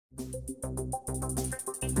Hey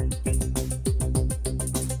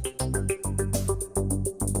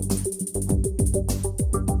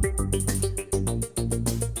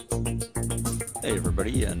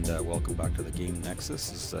everybody, and welcome back to the Game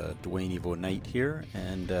Nexus. This is Dwayne EVO Knight here,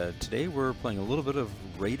 and today we're playing a little bit of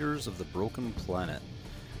Raiders of the Broken Planet.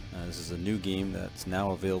 This is a new game that's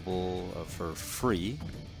now available for free,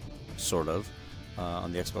 sort of,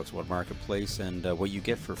 on the Xbox One Marketplace, and what you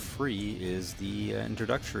get for free is the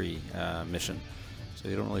introductory mission. So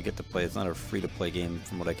you don't really get to play, it's not a free-to-play game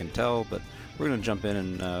from what I can tell, but we're going to jump in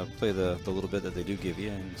and play the little bit that they do give you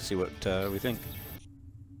and see what we think.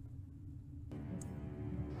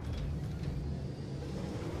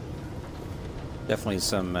 Definitely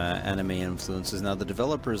some anime influences. Now, the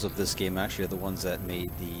developers of this game actually are the ones that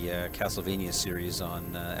made the Castlevania series on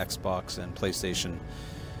Xbox and PlayStation,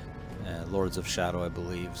 Lords of Shadow, I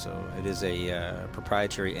believe. So it is a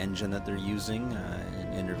proprietary engine that they're using.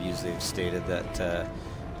 In interviews, they've stated that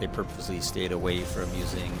they purposely stayed away from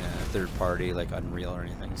using third-party like Unreal or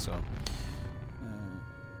anything.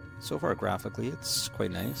 So far, graphically, it's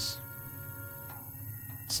quite nice.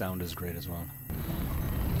 Sound is great as well.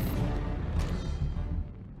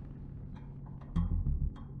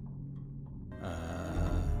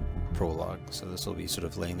 Prologue, so this will be sort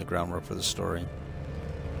of laying the groundwork for the story.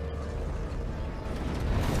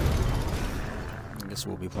 I guess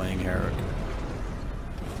we'll be playing Eric.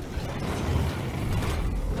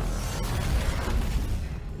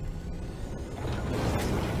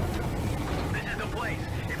 This is the place.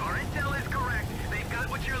 If our intel is correct, they've got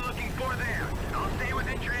what you're looking for there. I'll stay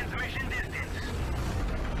within transmission distance.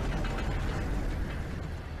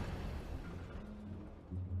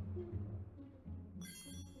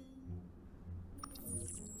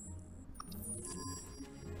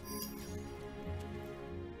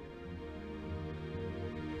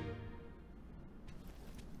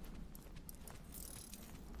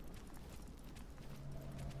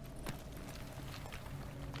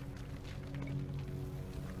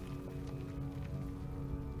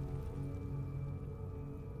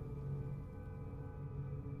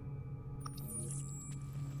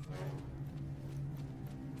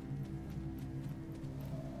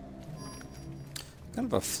 Kind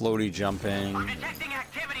of a floaty jumping. I'm detecting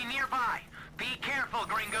activity nearby. Be careful,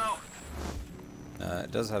 Gringo.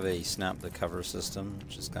 It does have a snap the cover system,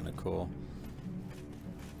 which is kind of cool.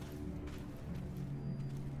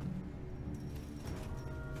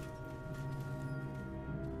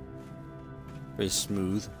 Very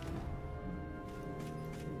smooth.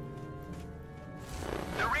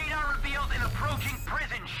 The radar reveals an approaching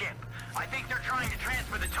prison ship. I think they're trying to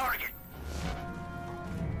transfer the target.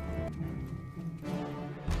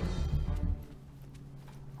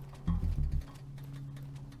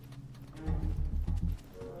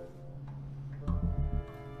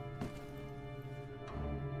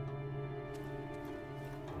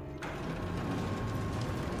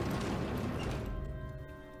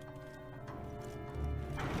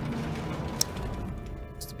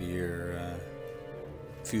 Your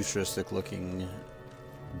futuristic looking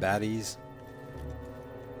baddies,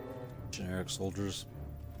 generic soldiers,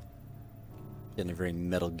 getting a very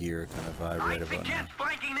Metal Gear kind of vibe right about now. I suggest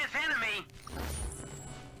flanking this enemy.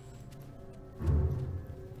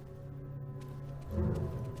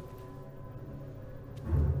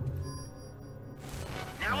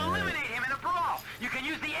 Now eliminate him in a brawl. You can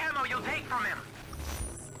use the ammo you'll take from him.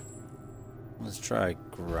 Let's try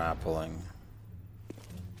grappling.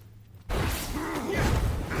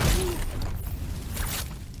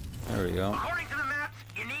 There we go. According to the maps,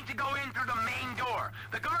 you need to go in through the main door.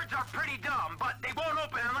 The guards are pretty dumb, but they won't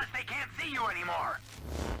open unless they can't see you anymore.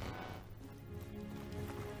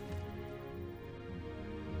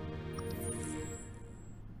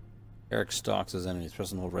 Eric stalks his enemies.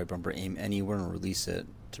 Press and hold right bumper, aim anywhere and release it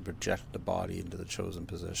to project the body into the chosen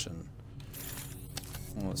position.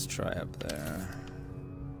 Let's try up there.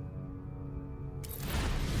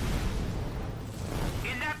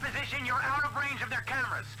 In that position, you're out of range of their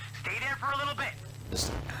cameras. Stay there for a little bit.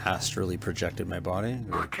 Just astrally projected my body.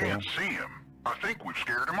 Very I can't see him. I think we've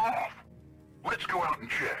scared him off. Let's go out and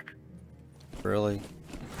check. Really?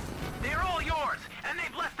 They're all yours, and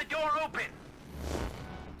they've left the door open.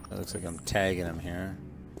 It looks like I'm tagging him here.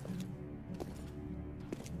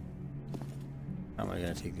 How am I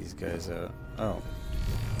gonna take these guys out? Oh.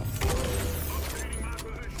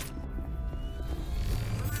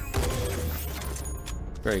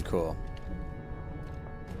 Very cool.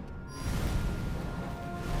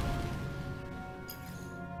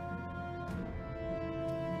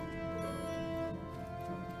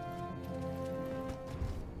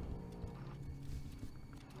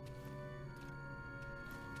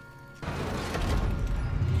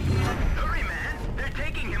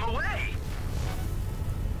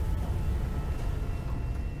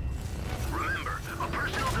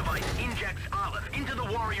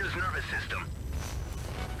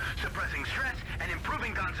 suppressing stress and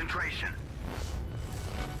improving concentration.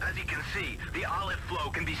 As you can see, the olive flow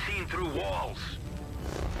can be seen through walls.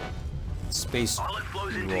 Space Olive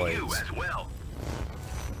flows into you as well.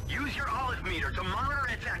 Use your olive meter to monitor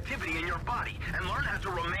its activity in your body and learn how to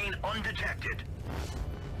remain undetected.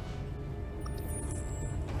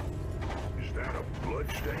 Is that a blood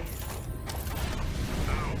stain?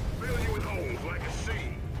 I'll fill you with holes like a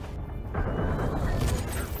seed.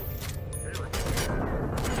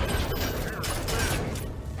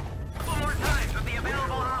 Couple more times with the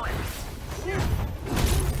available olive.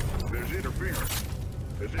 There's interference.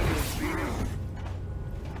 Has anyone seen it?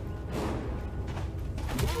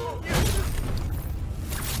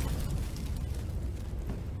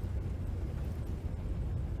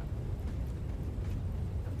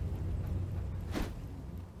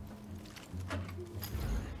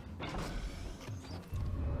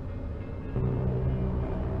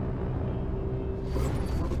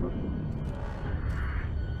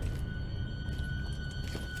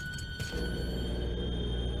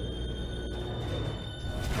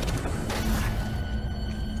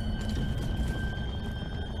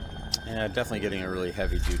 Yeah, definitely getting a really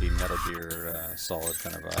heavy-duty Metal Gear Solid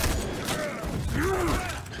kind of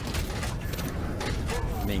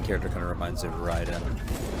main character kind of reminds me of Raiden.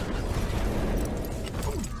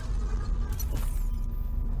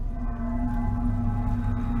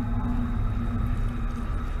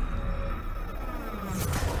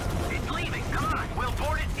 It's leaving. Come on, we'll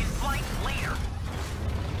board it in flight later.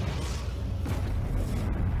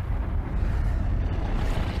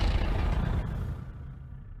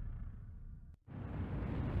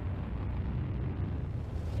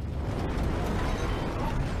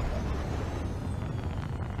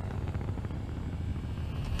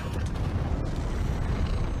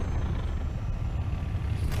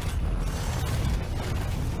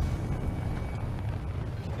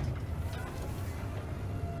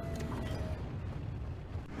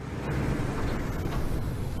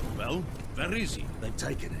 Where is he? They've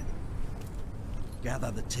taken it.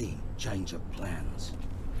 Gather the team, change of plans.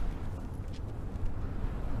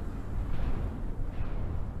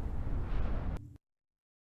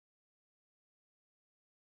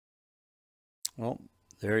 Well,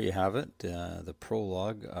 there you have it, the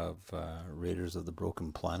prologue of Raiders of the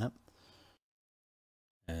Broken Planet.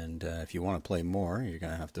 And if you want to play more, you're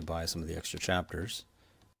going to have to buy some of the extra chapters.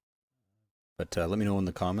 But let me know in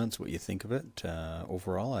the comments what you think of it.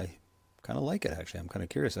 Overall, I kind of like it, actually. I'm kind of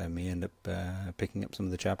curious. I may end up picking up some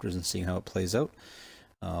of the chapters and seeing how it plays out.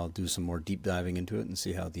 I'll do some more deep diving into it and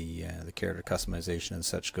see how the character customization and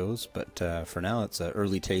such goes. But for now, it's an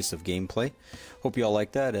early taste of gameplay. Hope you all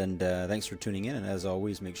like that, and thanks for tuning in. And as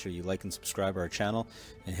always, make sure you like and subscribe our channel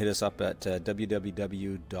and hit us up at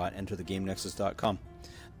www.enterthegamenexus.com.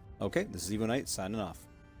 Okay, this is EVO Knight signing off.